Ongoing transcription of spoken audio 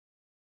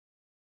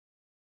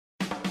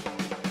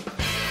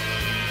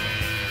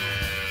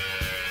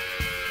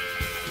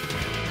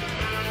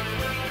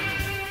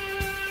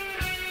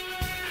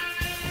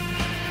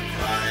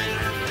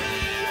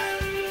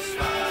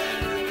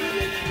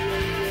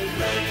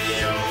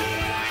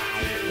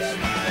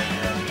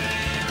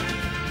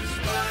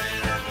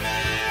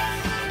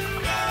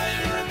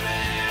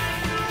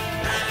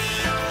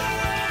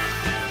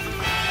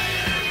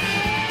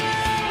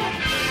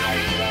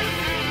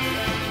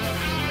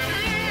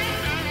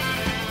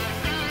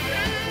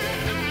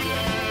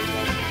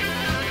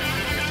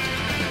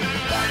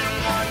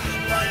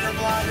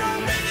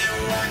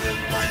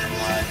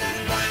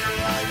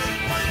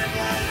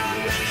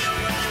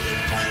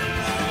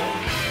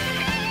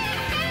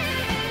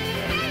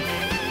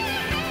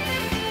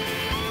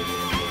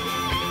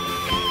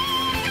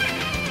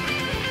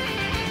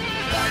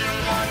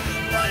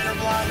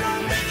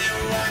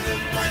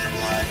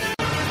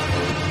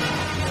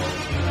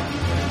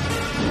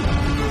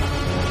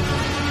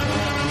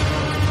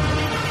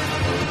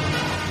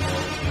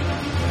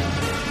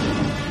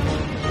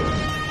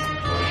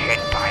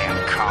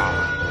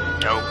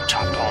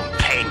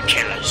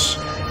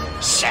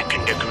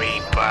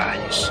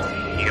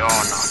You're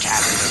not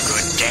having a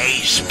good day,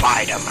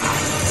 Spider-Man.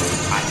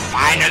 I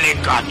finally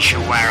got you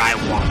where I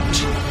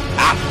want.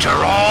 After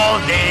all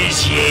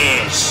these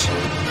years.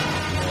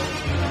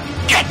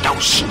 Get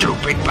those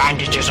stupid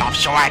bandages off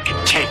so I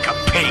can take a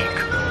peek.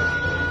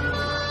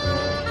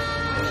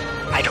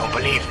 I don't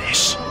believe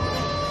this.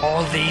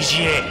 All these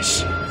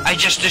years, I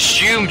just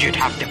assumed you'd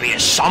have to be a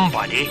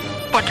somebody.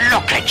 But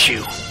look at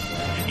you.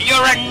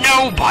 You're a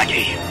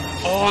nobody.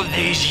 All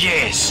these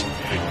years,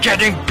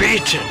 getting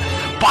beaten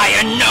by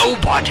a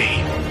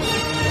nobody.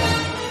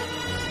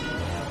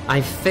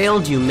 I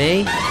failed you,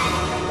 May.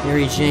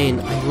 Mary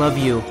Jane, I love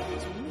you.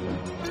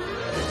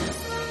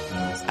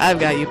 I've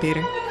got you,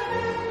 Peter.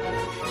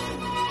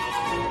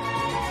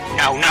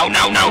 No.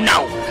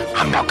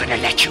 I'm not gonna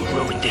let you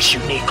ruin this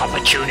unique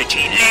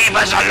opportunity. Leave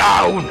us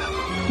alone!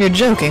 You're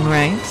joking,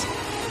 right?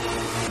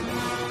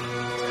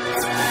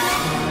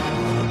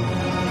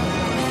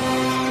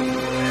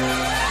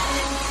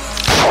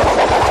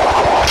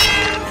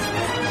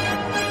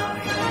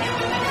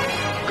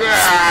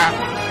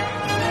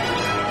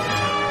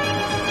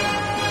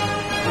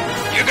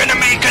 You're gonna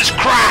make us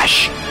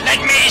crash! Let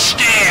me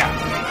steer!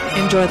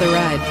 Enjoy the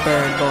ride,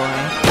 bird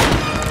boy.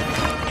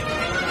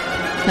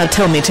 Now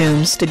tell me,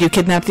 Toombs, did you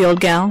kidnap the old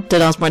gal?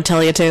 Did Osborn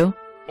tell you to?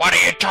 What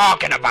are you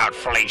talking about,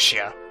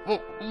 Felicia?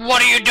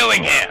 What are you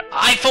doing here?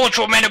 I thought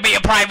you were meant to be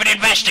a private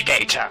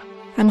investigator.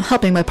 I'm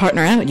helping my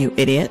partner out, you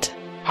idiot.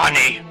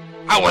 Honey,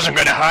 I wasn't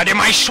gonna hurt him,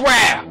 I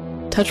swear!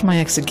 Touch my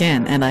ex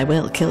again, and I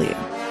will kill you.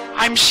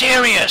 I'm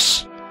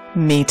serious!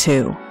 Me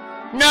too.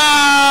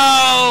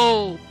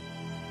 No!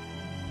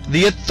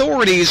 The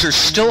authorities are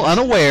still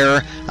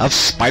unaware of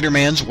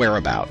Spider-Man's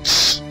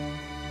whereabouts.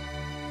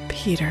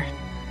 Peter.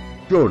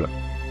 Jonah,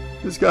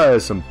 this guy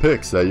has some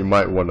pics that you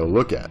might want to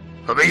look at.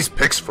 Are these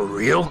pics for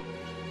real?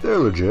 They're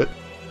legit.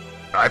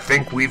 I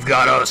think we've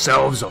got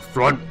ourselves a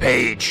front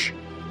page.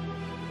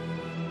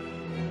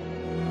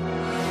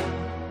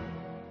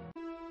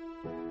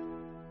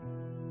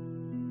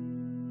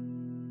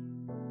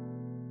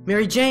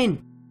 Mary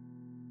Jane!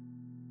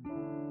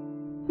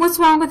 What's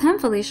wrong with him,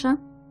 Felicia?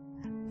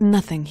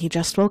 Nothing, he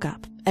just woke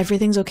up.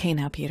 Everything's okay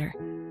now, Peter.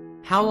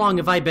 How long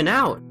have I been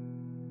out?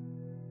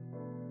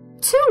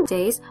 2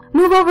 days.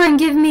 Move over and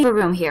give me a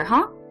room here,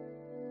 huh?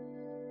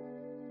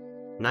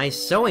 Nice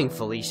sewing,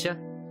 Felicia.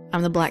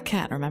 I'm the Black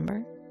Cat,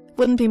 remember?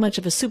 Wouldn't be much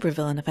of a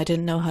supervillain if I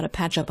didn't know how to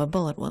patch up a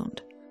bullet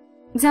wound.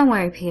 Don't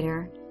worry,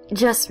 Peter.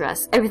 Just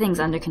rest. Everything's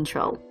under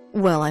control.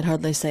 Well, I'd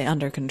hardly say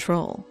under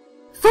control.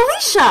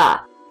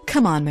 Felicia!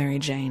 Come on, Mary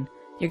Jane.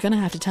 You're gonna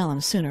have to tell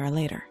him sooner or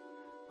later.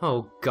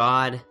 Oh,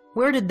 God.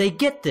 Where did they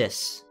get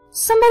this?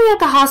 Somebody at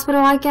the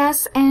hospital, I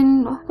guess,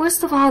 and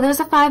worst of all, there's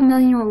a $5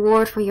 million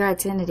reward for your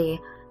identity.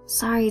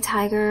 Sorry,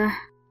 Tiger.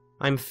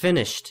 I'm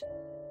finished.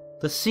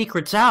 The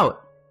secret's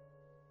out.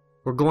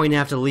 We're going to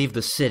have to leave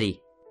the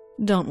city.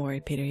 Don't worry,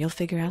 Peter. You'll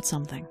figure out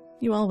something.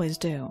 You always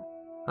do.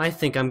 I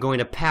think I'm going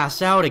to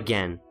pass out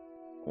again.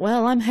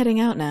 Well, I'm heading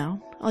out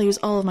now. I'll use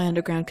all of my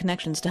underground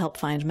connections to help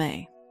find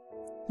May.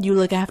 You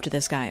look after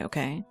this guy,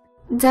 okay?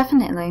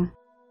 Definitely.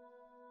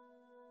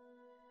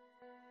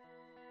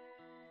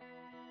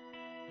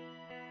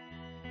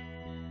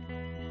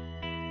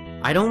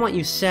 I don't want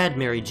you sad,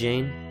 Mary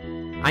Jane.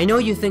 I know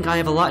you think I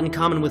have a lot in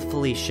common with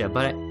Felicia,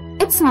 but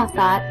It's not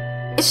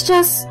that. It's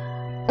just,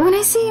 when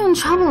I see you in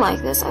trouble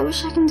like this, I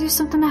wish I can do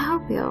something to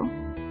help you.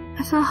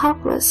 I feel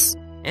helpless.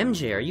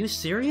 MJ, are you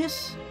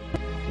serious?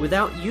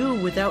 Without you,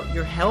 without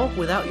your help,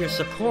 without your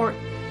support,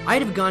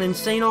 I'd have gone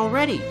insane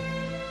already.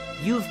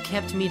 You've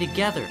kept me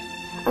together.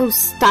 Oh,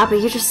 stop it.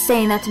 You're just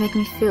saying that to make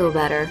me feel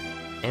better.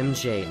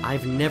 MJ,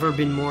 I've never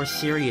been more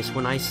serious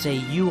when I say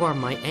you are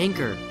my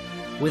anchor.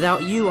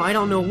 Without you, I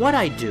don't know what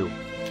I'd do.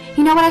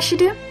 You know what I should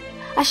do?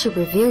 I should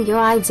reveal your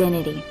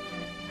identity.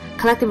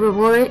 Collect the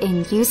reward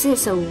and use it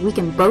so we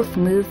can both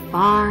move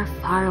far,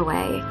 far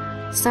away.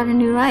 Start a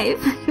new life.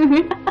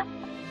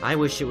 I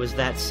wish it was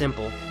that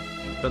simple.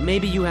 But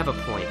maybe you have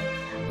a point.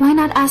 Why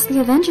not ask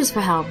the Avengers for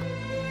help?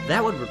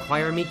 That would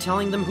require me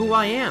telling them who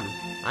I am.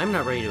 I'm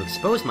not ready to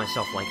expose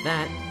myself like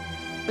that.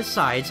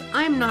 Besides,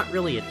 I'm not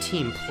really a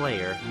team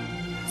player.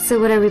 So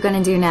what are we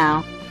gonna do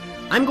now?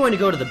 I'm going to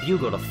go to the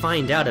Bugle to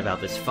find out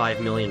about this $5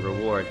 million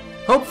reward.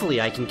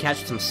 Hopefully I can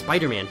catch some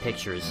Spider-Man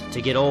pictures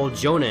to get old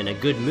Jonah in a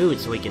good mood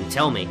so he can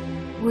tell me.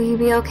 Will you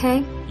be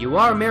okay? You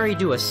are married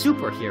to a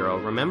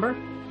superhero, remember?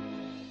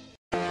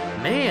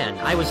 Man,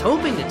 I was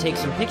hoping to take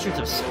some pictures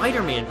of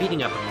Spider-Man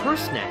beating up a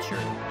purse snatcher.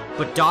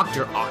 But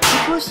Dr.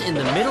 Octopus in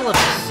the middle of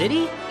the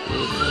city?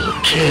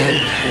 Kill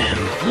him!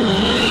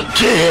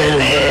 Kill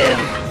him!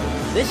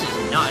 This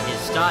is not his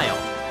style.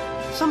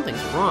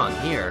 Something's wrong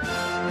here.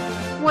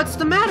 What's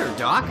the matter,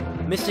 Doc?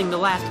 Missing the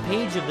last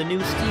page of the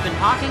new Stephen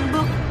Hawking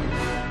book?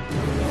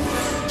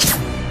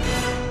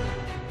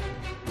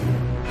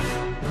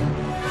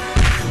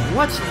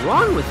 What's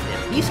wrong with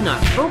him? He's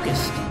not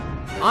focused.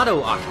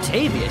 Otto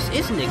Octavius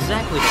isn't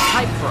exactly the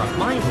type for a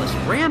mindless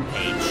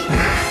rampage.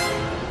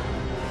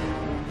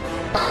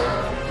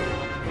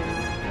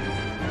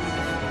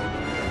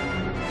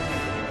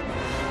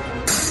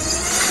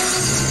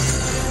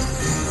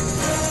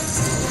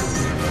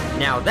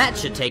 that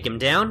should take him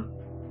down.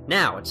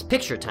 Now, it's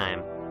picture time.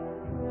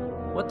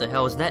 What the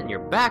hell is that in your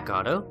back,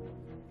 Otto?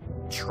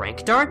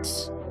 Trank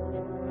darts?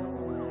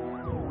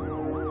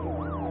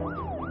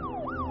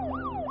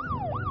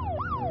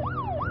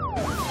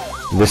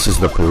 This is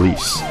the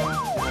police.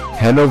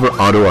 Hand over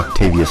Otto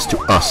Octavius to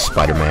us,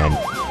 Spider-Man.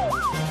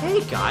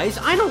 Hey guys,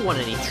 I don't want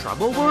any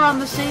trouble. We're on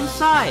the same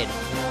side.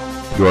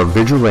 You're a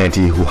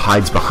vigilante who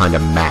hides behind a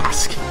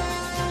mask.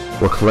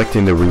 We're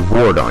collecting the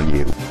reward on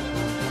you.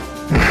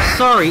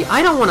 Sorry,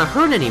 I don't want to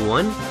hurt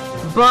anyone,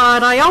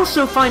 but I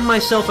also find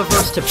myself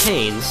averse to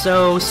pain,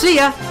 so see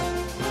ya!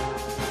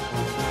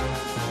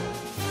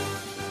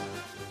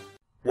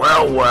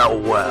 Well, well,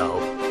 well.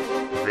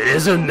 It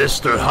isn't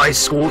Mr. High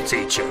School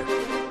Teacher.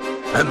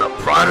 And the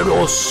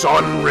prodigal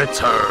son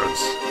returns.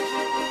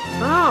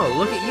 Oh,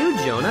 look at you,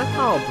 Jonah,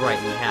 all bright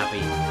and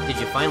happy.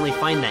 Did you finally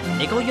find that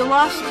nickel you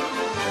lost?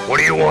 What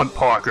do you want,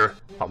 Parker?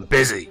 I'm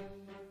busy.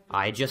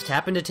 I just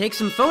happened to take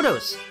some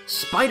photos.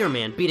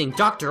 Spider-Man beating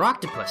Dr.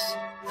 Octopus.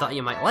 Thought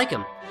you might like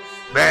him.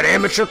 That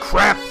amateur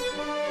crap?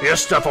 Your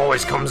stuff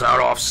always comes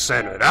out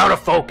off-centered, out of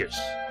focus.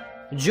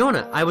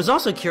 Jonah, I was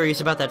also curious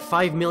about that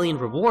 $5 million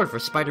reward for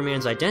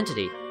Spider-Man's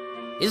identity.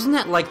 Isn't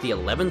that like the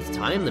 11th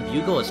time the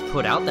Bugle has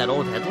put out that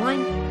old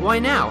headline? Why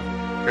now?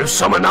 If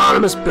some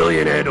anonymous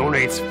billionaire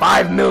donates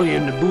 $5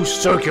 million to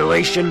boost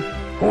circulation,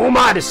 who am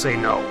I to say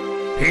no?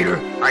 Peter,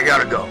 I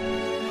gotta go.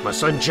 My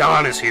son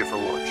John is here for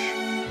lunch.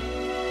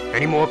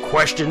 Any more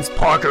questions,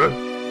 Parker?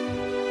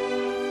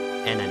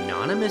 An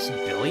anonymous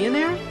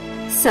billionaire?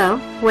 So,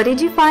 what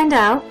did you find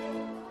out?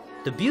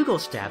 The Bugle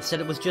staff said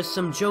it was just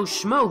some Joe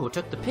Schmo who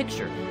took the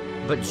picture.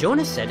 But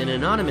Jonah said an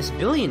anonymous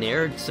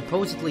billionaire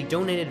supposedly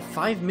donated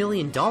 $5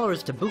 million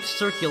to boost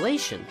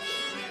circulation.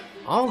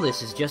 All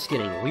this is just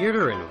getting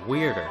weirder and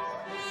weirder.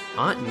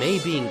 Aunt May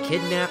being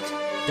kidnapped,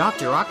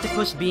 Dr.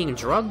 Octopus being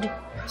drugged,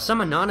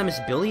 some anonymous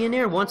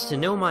billionaire wants to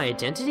know my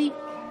identity?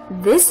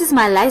 This is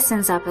my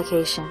license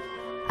application.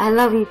 I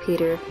love you,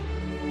 Peter.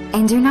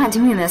 And you're not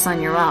doing this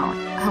on your own.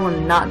 I will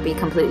not be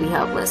completely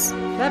helpless.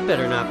 That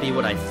better not be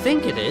what I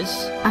think it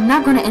is. I'm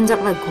not gonna end up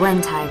like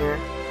Gwen Tiger.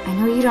 I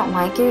know you don't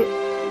like it,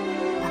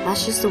 but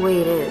that's just the way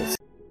it is.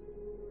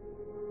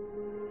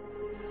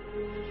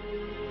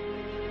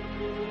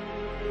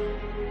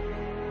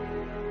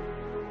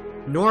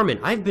 Norman,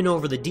 I've been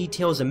over the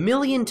details a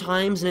million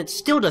times and it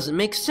still doesn't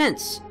make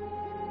sense.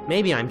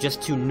 Maybe I'm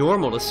just too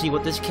normal to see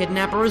what this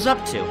kidnapper is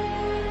up to.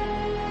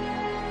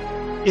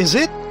 Is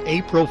it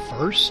April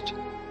 1st?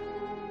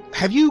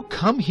 Have you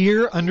come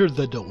here under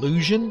the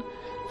delusion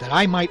that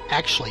I might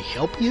actually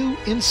help you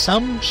in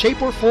some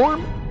shape or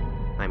form?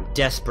 I'm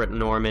desperate,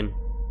 Norman.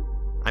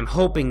 I'm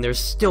hoping there's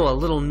still a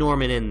little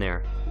Norman in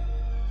there.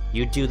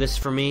 You do this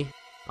for me,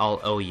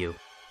 I'll owe you.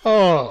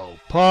 Oh,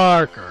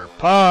 Parker,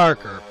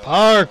 Parker,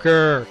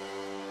 Parker!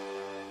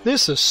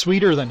 This is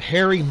sweeter than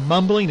Harry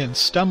mumbling and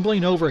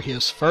stumbling over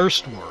his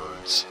first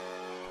words.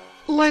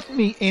 Let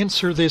me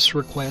answer this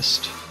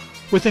request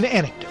with an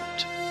anecdote.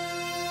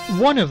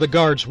 One of the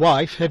guard's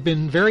wife had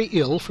been very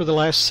ill for the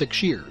last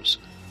 6 years.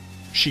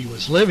 She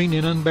was living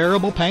in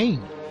unbearable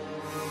pain.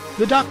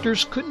 The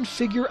doctors couldn't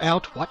figure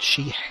out what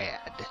she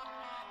had.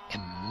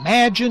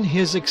 Imagine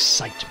his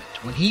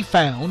excitement when he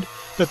found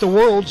that the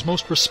world's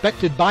most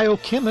respected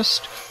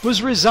biochemist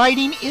was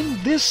residing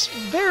in this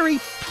very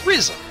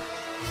prison.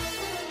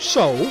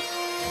 So,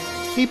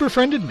 he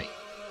befriended me,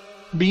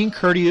 being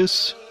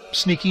courteous,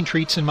 sneaking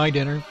treats in my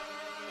dinner.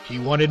 He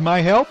wanted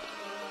my help,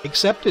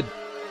 accepted.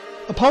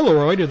 A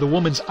Polaroid of the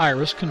woman's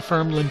iris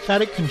confirmed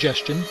lymphatic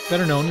congestion,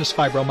 better known as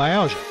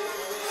fibromyalgia.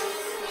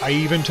 I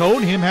even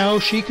told him how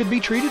she could be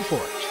treated for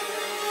it.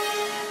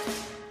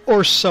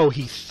 Or so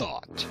he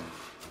thought.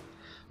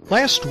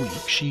 Last week,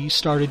 she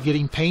started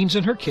getting pains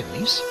in her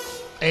kidneys,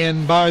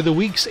 and by the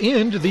week's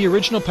end, the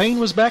original pain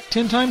was back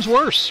 10 times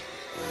worse.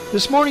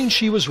 This morning,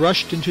 she was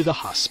rushed into the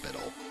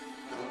hospital.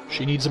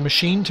 She needs a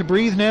machine to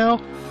breathe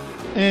now,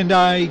 and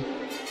I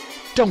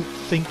don't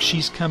think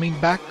she's coming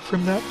back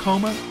from that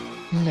coma.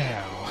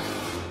 Now,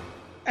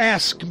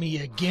 ask me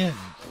again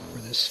for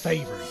this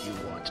favor you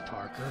want,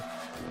 Parker.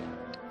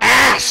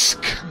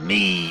 Ask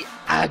me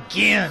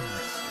again!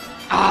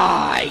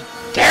 I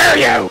dare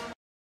you!